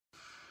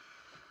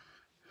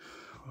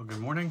Well, good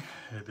morning.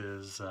 It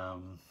is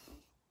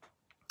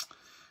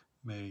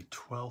May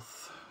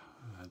 12th,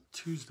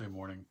 Tuesday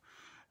morning,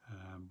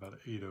 about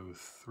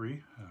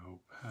 8:03. I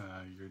hope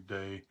your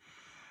day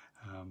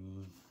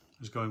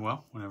is going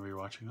well whenever you're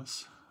watching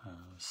this.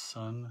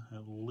 Sun,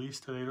 at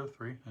least at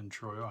 8:03 in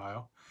Troy,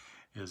 Ohio,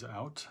 is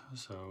out.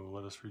 So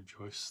let us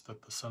rejoice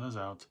that the sun is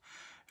out,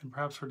 and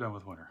perhaps we're done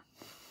with winter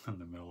in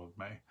the middle of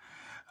May.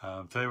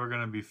 Today we're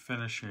going to be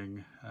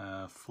finishing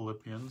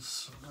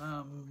Philippians.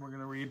 We're going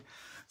to read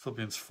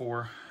Philippians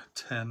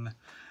 4:10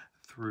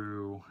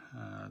 through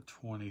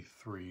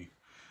 23.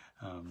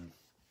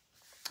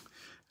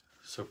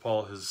 So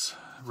Paul has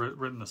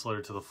written this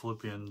letter to the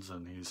Philippians,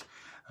 and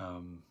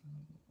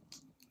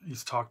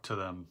he's talked to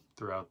them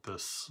throughout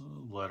this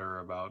letter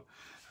about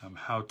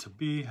how to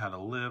be, how to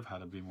live, how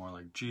to be more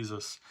like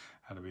Jesus,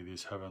 how to be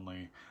this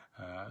heavenly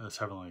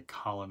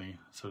colony,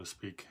 so to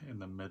speak, in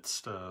the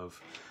midst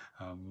of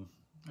a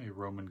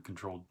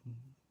Roman-controlled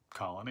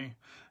colony,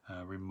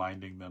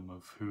 reminding them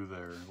of who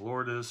their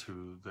Lord is,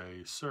 who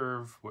they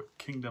serve, what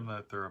kingdom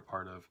that they're a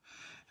part of,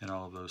 and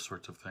all of those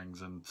sorts of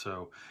things. And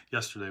so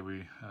yesterday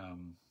we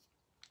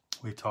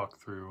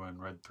talked through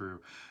and read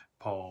through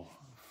Paul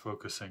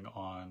focusing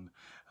on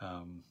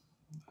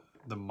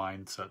the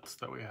mindsets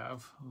that we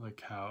have,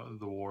 like how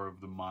the war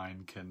of the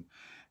mind can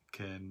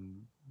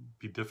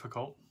be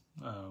difficult.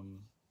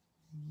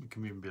 It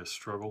can even be a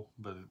struggle,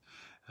 but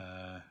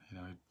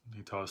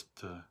he taught us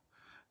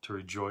to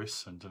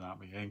rejoice and to not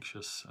be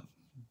anxious, and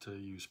to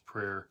use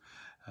prayer,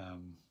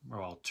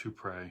 to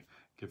pray,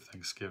 give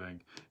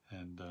thanksgiving,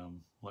 and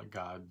let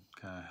God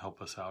kind of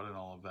help us out in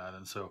all of that.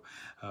 And so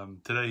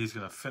today he's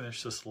going to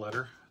finish this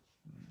letter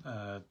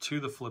to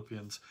the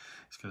Philippians.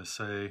 He's going to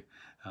say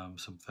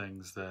some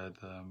things that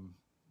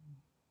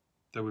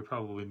we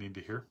probably need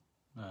to hear.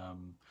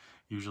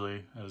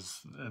 Usually,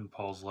 as in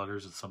Paul's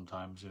letters, it's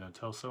sometimes,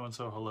 tell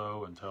so-and-so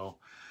hello, and tell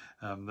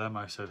them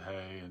I said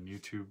hey, and you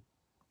two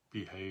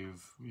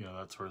behave,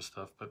 that sort of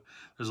stuff. But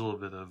there's a little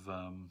bit of,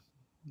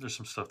 there's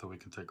some stuff that we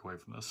can take away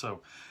from this.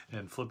 So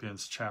in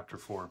Philippians chapter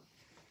 4,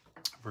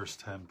 verse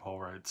 10, Paul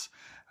writes,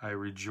 I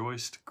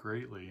rejoiced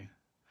greatly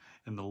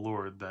in the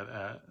Lord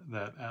that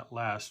at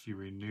last you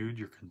renewed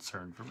your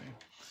concern for me.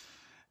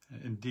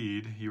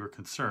 Indeed, you were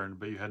concerned,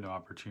 but you had no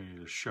opportunity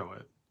to show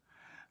it.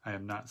 I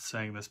am not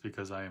saying this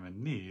because I am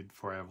in need,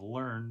 for I have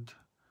learned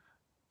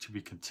to be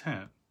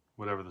content,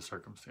 whatever the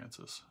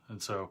circumstances.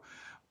 And so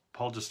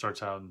Paul just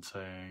starts out and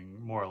saying,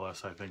 more or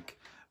less, I think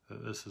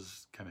that this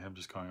is kind of him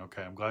just going,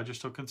 okay, I'm glad you're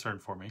still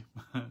concerned for me.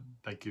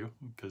 Thank you,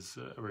 because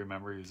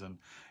remember, he's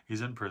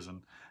in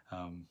prison.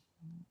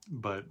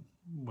 But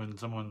when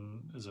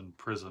someone is in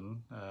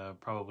prison,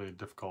 probably a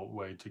difficult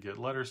way to get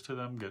letters to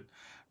them, get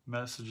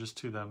messages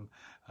to them.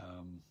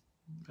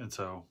 And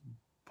so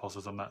Paul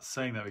says, I'm not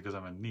saying that because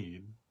I'm in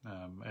need,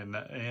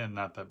 and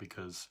not that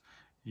because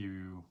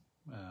you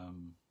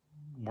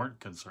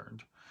weren't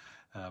concerned,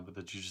 but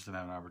that you just didn't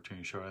have an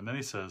opportunity to show it. And then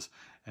he says,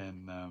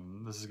 and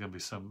this is going to be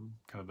some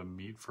kind of the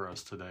meat for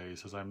us today, he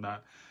says, I'm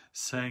not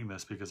saying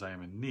this because I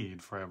am in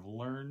need, for I have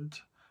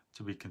learned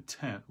to be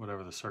content,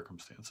 whatever the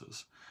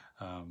circumstances.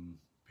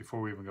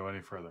 Before we even go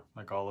any further,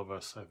 like all of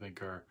us, I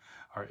think, are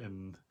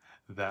in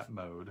that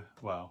mode,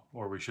 well,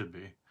 or we should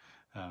be.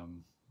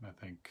 I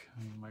think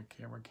my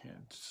camera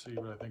can't see,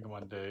 but I think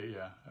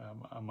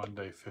I'm on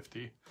day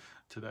 50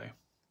 today.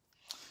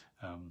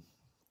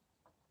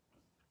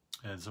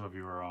 And some of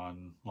you are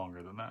on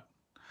longer than that.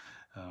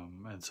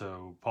 And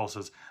so Paul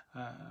says,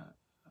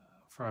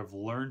 for I've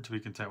learned to be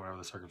content whatever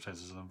the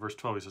circumstances. And in verse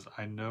 12 he says,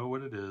 I know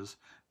what it is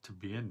to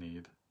be in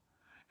need,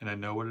 and I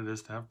know what it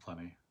is to have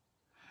plenty.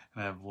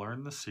 And I have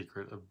learned the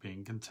secret of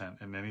being content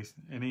in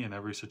any and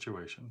every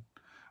situation,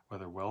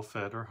 whether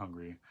well-fed or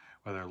hungry,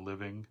 whether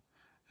living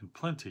in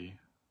plenty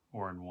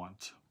or in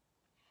want.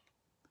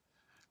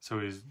 So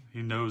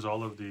he knows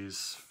all of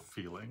these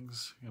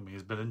feelings. I mean,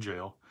 he's been in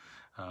jail,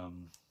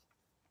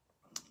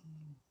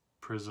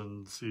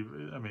 prisons.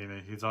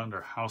 He's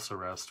under house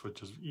arrest,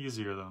 which is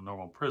easier than a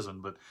normal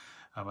prison. But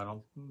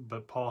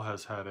But Paul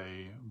has had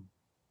a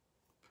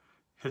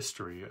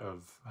history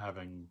of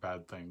having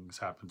bad things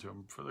happen to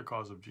him for the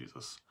cause of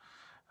Jesus.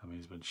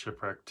 He's been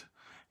shipwrecked.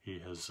 He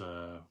has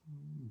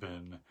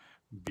been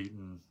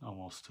beaten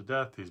almost to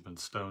death. He's been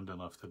stoned and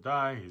left to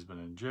die. He's been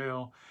in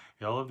jail.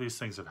 All of these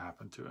things have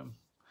happened to him.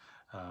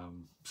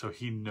 So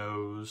he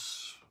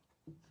knows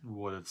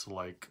what it's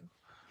like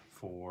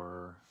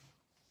for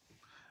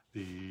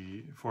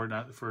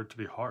it to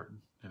be hard.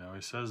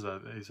 He says,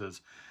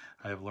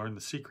 I have learned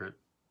the secret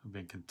of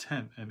being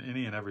content in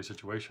any and every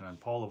situation. And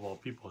Paul, of all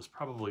people, has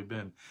probably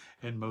been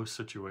in most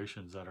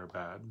situations that are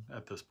bad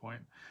at this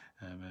point.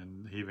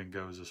 And he even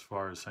goes as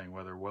far as saying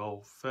whether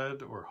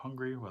well-fed or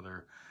hungry,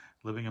 whether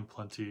living in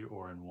plenty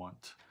or in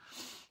want.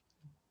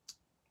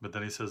 But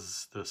then he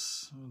says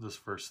this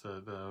verse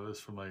that is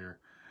familiar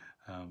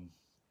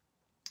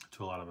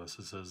to a lot of us.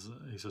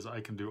 He says, I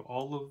can do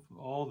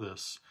all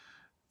this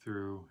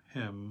through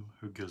him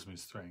who gives me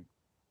strength,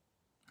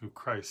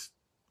 Christ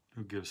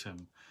who gives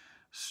him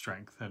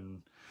strength.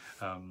 And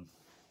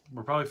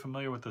we're probably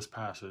familiar with this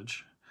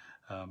passage.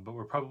 but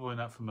we're probably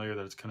not familiar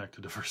that it's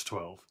connected to verse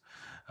 12.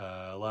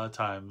 A lot of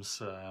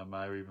times,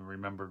 I even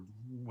remember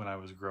when I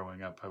was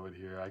growing up, I would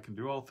hear, I can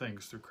do all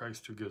things through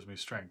Christ who gives me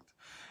strength.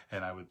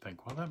 And I would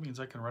think, well, that means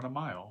I can run a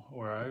mile.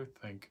 Or I would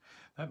think,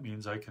 that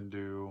means I can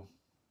do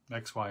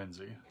X, Y, and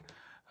Z.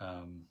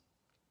 And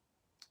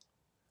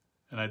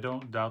I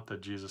don't doubt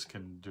that Jesus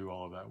can do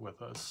all of that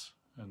with us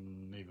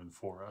and even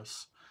for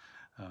us.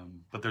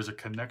 But there's a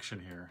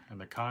connection here.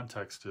 And the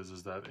context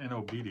is that in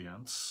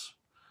obedience,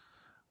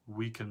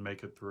 we can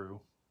make it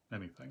through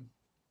anything.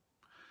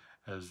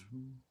 As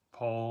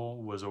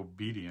Paul was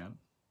obedient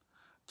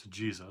to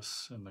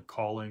Jesus and the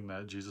calling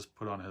that Jesus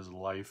put on his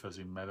life as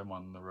he met him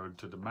on the road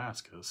to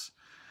Damascus,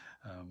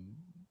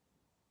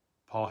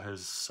 Paul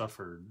has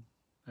suffered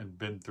and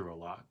been through a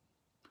lot.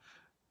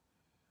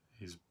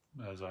 He's,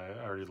 as I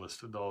already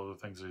listed, all of the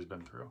things that he's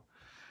been through.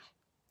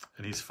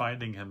 And he's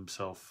finding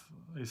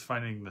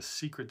the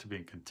secret to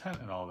being content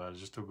in all that is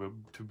just to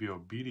be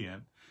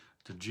obedient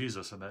to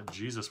Jesus, and that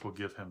Jesus will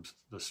give him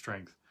the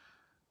strength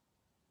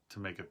to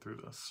make it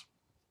through this.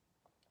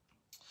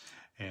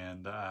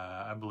 And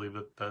I believe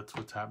that that's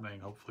what's happening,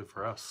 hopefully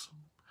for us,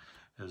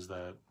 is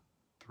that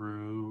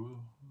through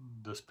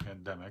this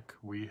pandemic,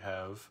 we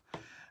have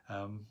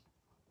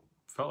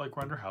felt like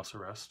we're under house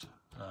arrest.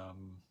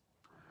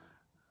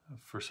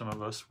 For some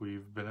of us,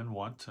 we've been in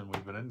want and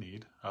we've been in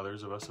need.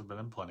 Others of us have been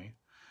in plenty.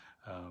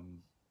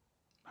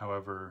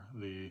 However,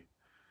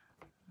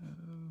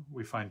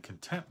 we find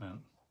contentment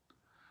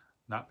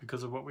not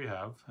because of what we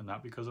have and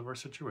not because of our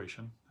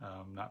situation,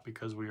 not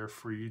because we are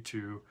free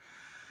to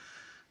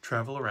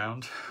travel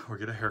around or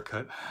get a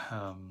haircut.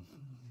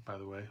 By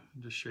the way,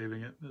 just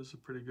shaving it is a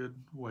pretty good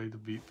way to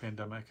beat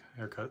pandemic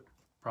haircut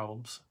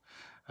problems.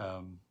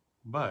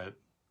 But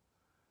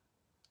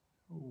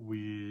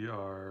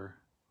we're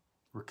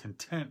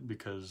content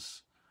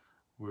because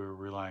we're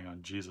relying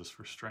on Jesus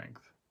for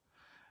strength,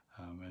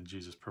 and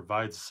Jesus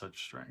provides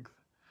such strength,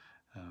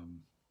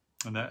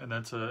 and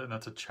that's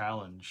a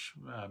challenge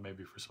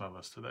maybe for some of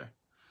us today.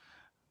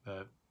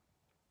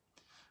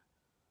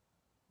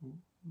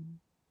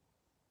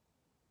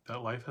 That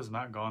life has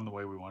not gone the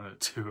way we wanted it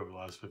to over the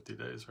last 50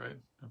 days, right?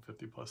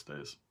 50 plus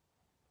days.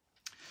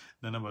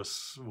 None of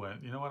us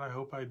went, you know what I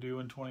hope I do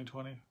in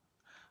 2020?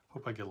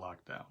 Hope I get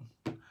locked down.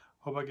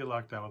 Hope I get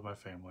locked down with my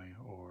family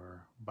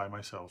or by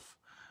myself.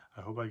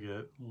 I hope I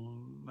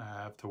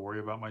have to worry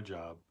about my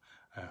job.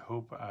 I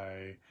hope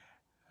I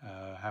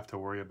have to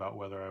worry about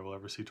whether I will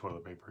ever see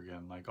toilet paper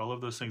again. Like all of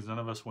those things, none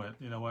of us went,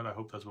 you know what, I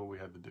hope that's what we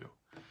had to do.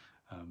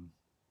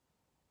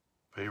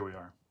 But here we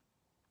are.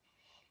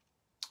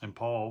 And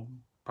Paul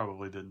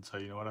probably didn't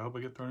say, you know what, I hope I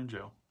get thrown in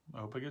jail.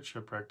 I hope I get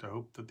shipwrecked. I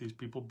hope that these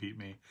people beat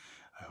me.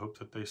 I hope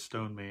that they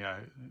stone me.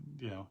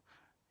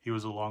 He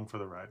was along for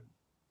the ride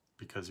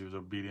because he was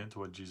obedient to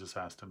what Jesus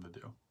asked him to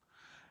do.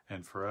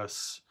 And for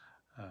us,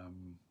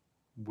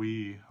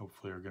 we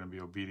hopefully are going to be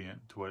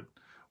obedient to what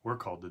we're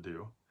called to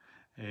do.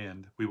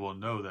 And we will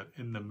know that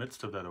in the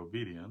midst of that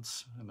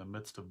obedience, in the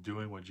midst of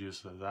doing what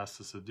Jesus has asked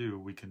us to do,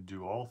 we can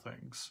do all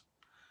things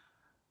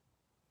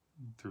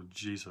through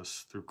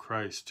Jesus, through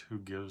Christ, who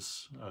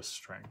gives us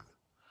strength.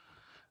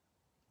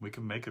 We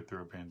can make it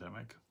through a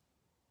pandemic.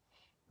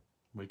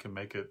 We can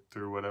make it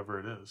through whatever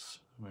it is.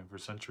 I mean, for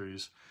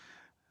centuries,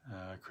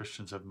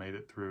 Christians have made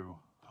it through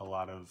a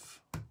lot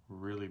of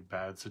really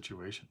bad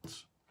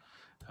situations.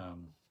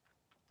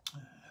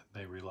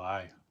 They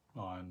relied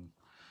on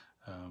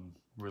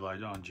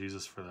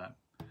Jesus for that.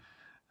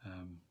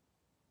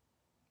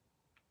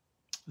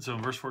 So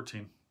in verse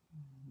 14,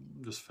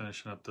 just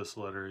finishing up this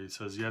letter, he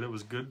says, "Yet it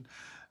was good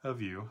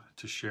of you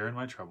to share in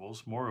my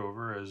troubles.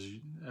 Moreover, as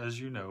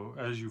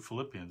you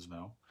Philippians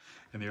know,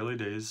 in the early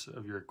days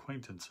of your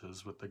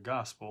acquaintances with the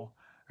gospel,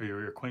 or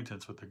your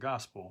acquaintance with the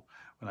gospel,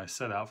 when I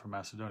set out from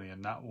Macedonia,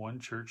 not one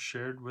church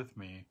shared with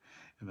me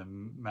in the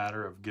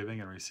matter of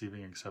giving and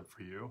receiving except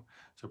for you."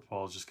 So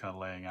Paul's just kind of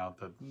laying out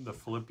that the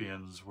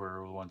Philippians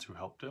were the ones who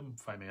helped him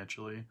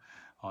financially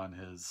on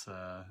his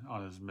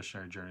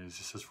missionary journeys.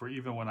 He says, "For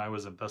even when I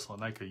was in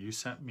Thessalonica, you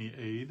sent me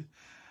aid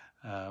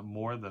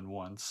more than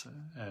once,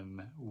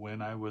 and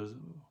when I was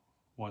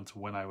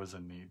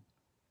in need.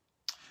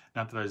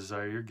 Not that I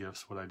desire your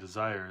gifts. What I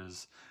desire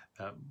is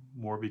that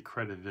more be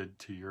credited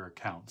to your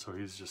account." So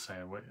he's just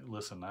saying, wait,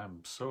 listen,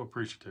 I'm so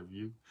appreciative.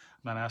 I'm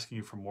not asking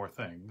you for more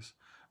things,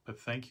 but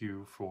thank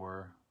you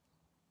for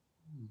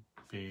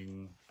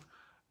being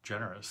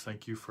generous.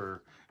 Thank you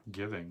for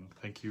giving.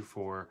 Thank you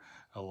for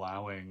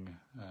allowing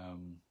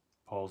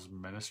Paul's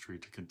ministry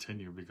to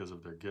continue because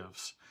of their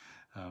gifts.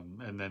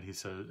 And then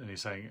he's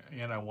saying,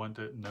 and I want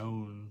it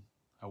known,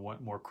 I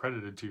want more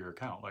credited to your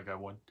account. Like I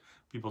want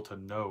people to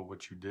know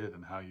what you did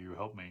and how you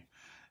helped me.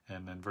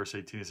 And then verse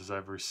 18, he says,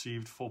 "I've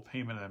received full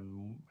payment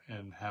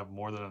and have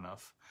more than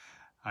enough.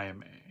 I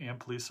am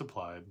amply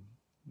supplied,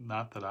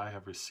 now that I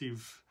have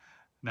received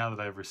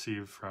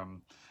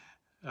from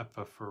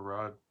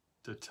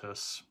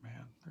Epaphroditus,"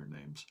 man, their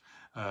names,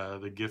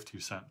 "the gift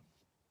you sent."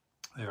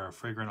 They are a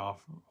fragrant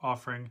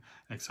offering,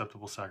 an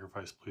acceptable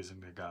sacrifice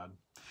pleasing to God.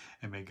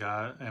 And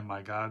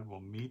my God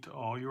will meet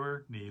all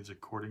your needs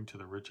according to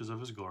the riches of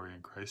his glory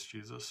in Christ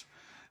Jesus.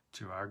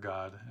 To our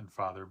God and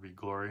Father be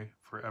glory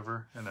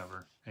forever and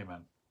ever.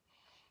 Amen.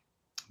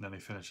 And then he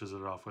finishes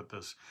it off with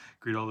this.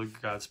 Greet all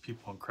of God's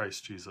people in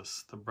Christ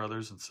Jesus. The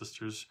brothers and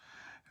sisters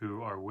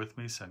who are with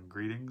me send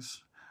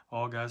greetings.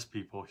 All God's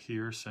people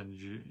here send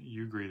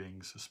you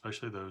greetings,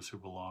 especially those who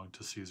belong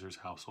to Caesar's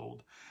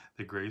household.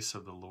 The grace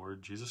of the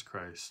Lord Jesus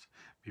Christ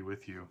be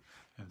with you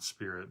and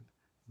spirit,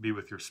 be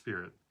with your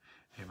spirit.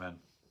 Amen.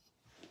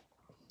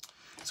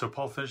 So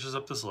Paul finishes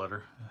up this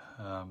letter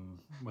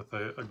with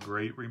a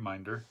great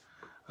reminder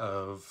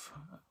of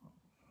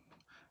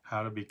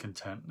how to be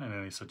content in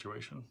any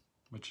situation,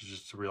 which is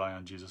just to rely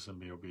on Jesus and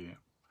be obedient.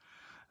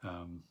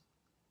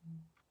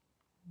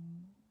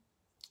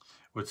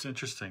 What's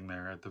interesting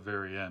there at the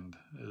very end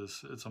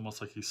is it's almost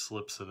like he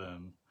slips it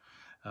in,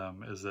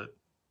 is that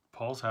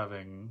Paul's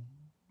having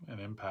an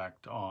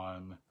impact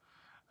on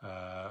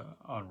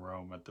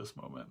Rome at this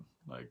moment.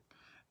 Like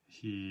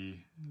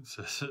he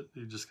says,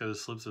 he just kind of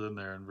slips it in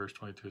there in verse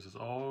 22. It says,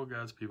 all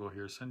God's people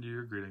here send you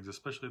your greetings,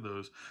 especially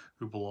those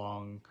who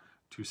belong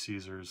to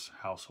Caesar's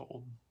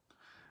household.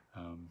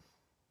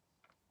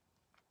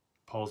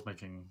 Paul's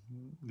making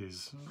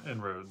these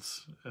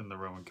inroads in the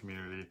Roman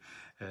community,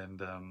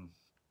 and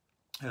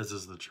as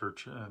is the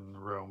church in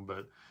Rome,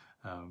 but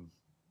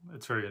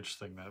it's very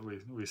interesting that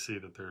we see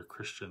that there are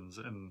Christians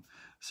in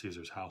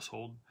Caesar's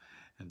household.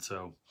 And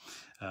so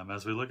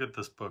as we look at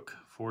this book,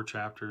 4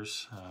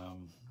 chapters,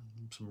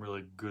 some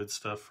really good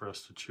stuff for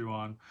us to chew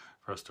on,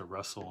 for us to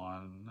wrestle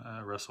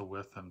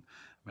with. And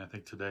I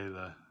think today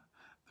the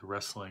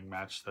wrestling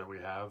match that we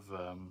have,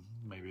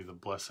 maybe the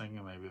blessing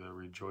and maybe the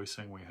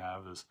rejoicing we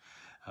have is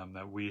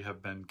that we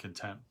have been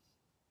content.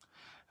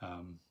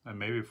 And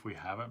maybe if we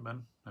haven't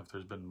been, if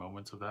there's been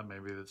moments of that,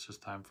 maybe it's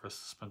just time for us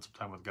to spend some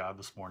time with God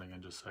this morning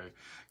and just say,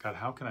 God,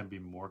 how can I be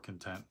more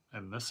content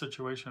in this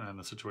situation and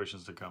the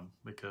situations to come?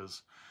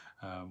 Because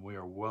we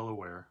are well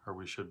aware, or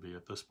we should be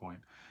at this point,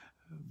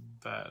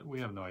 that we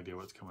have no idea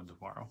what's coming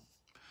tomorrow.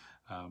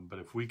 But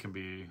if we can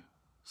be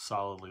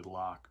solidly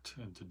locked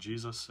into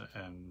Jesus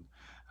and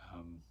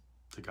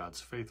to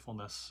God's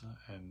faithfulness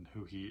and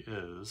who he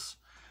is,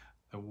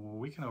 then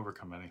we can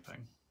overcome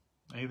anything.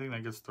 Anything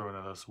that gets thrown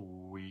at us,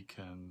 we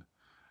can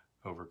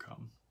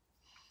overcome.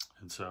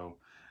 And so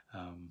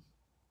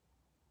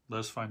let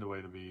us find a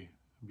way to be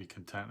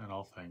content in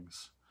all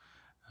things.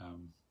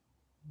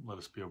 Let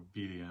us be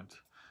obedient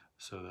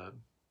so that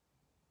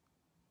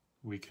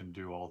we can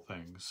do all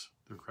things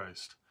through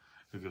Christ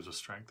who gives us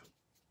strength.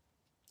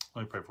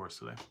 Let me pray for us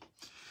today.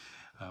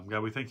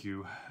 God, we thank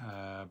you,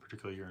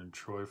 particularly here in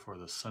Troy, for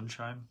the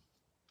sunshine.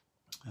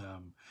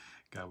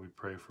 God, we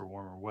pray for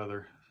warmer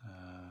weather,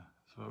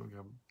 so we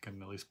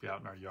can at least be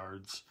out in our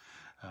yards.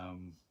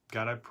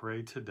 God, I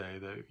pray today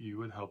that you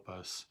would help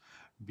us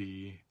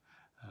be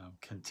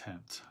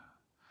content,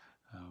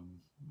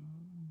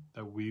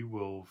 that we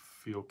will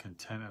feel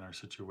content in our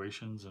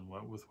situations and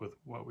with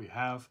what we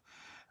have,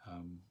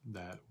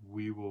 that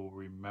we will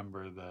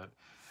remember that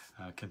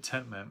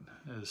contentment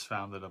is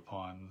founded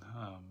upon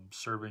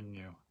serving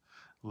you,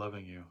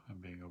 loving you,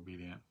 and being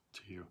obedient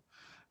to you.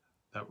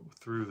 That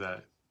through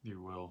that you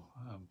will,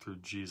 through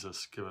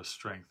Jesus, give us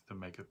strength to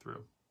make it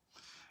through.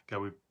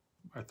 God, we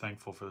are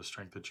thankful for the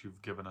strength that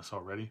you've given us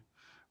already.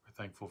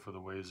 We're thankful for the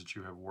ways that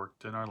you have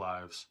worked in our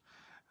lives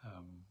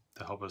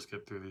to help us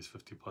get through these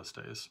 50 plus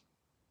days.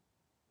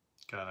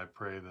 God, I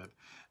pray that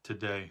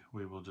today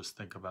we will just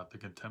think about the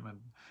contentment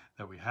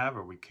that we have,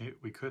 or we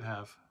could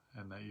have,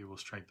 and that you will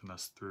strengthen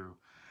us through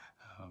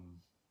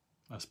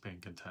us being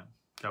content.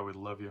 God, we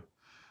love you.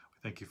 We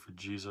thank you for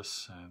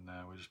Jesus, and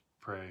we just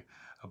pray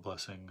a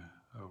blessing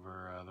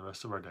over the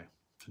rest of our day.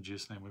 In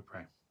Jesus' name we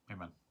pray.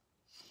 Amen.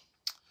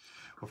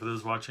 Well, for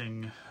those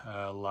watching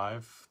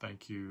live,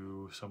 thank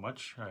you so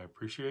much. I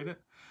appreciate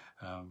it.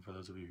 For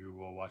those of you who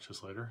will watch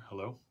this later,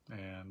 hello,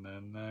 and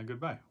then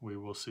goodbye. We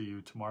will see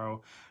you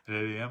tomorrow at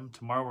 8 a.m.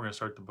 Tomorrow we're going to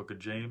start the book of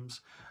James.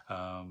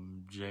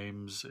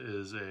 James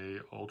is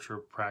a ultra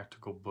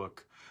practical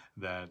book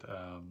that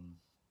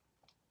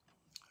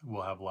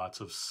will have lots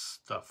of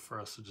stuff for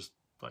us to just,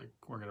 like,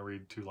 we're going to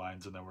read 2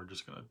 lines and then we're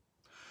just going to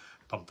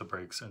pump the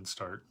brakes and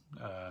start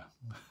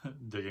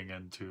digging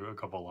into a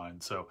couple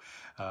lines. So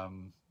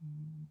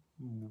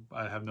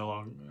I have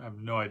no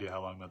idea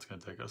how long that's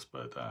going to take us,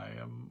 but I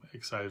am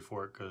excited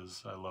for it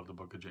because I love the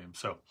book of James.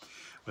 So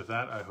with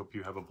that, I hope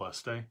you have a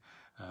blessed day.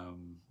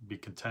 Be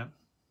content,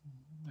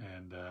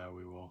 and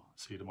we will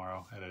see you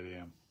tomorrow at 8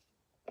 a.m.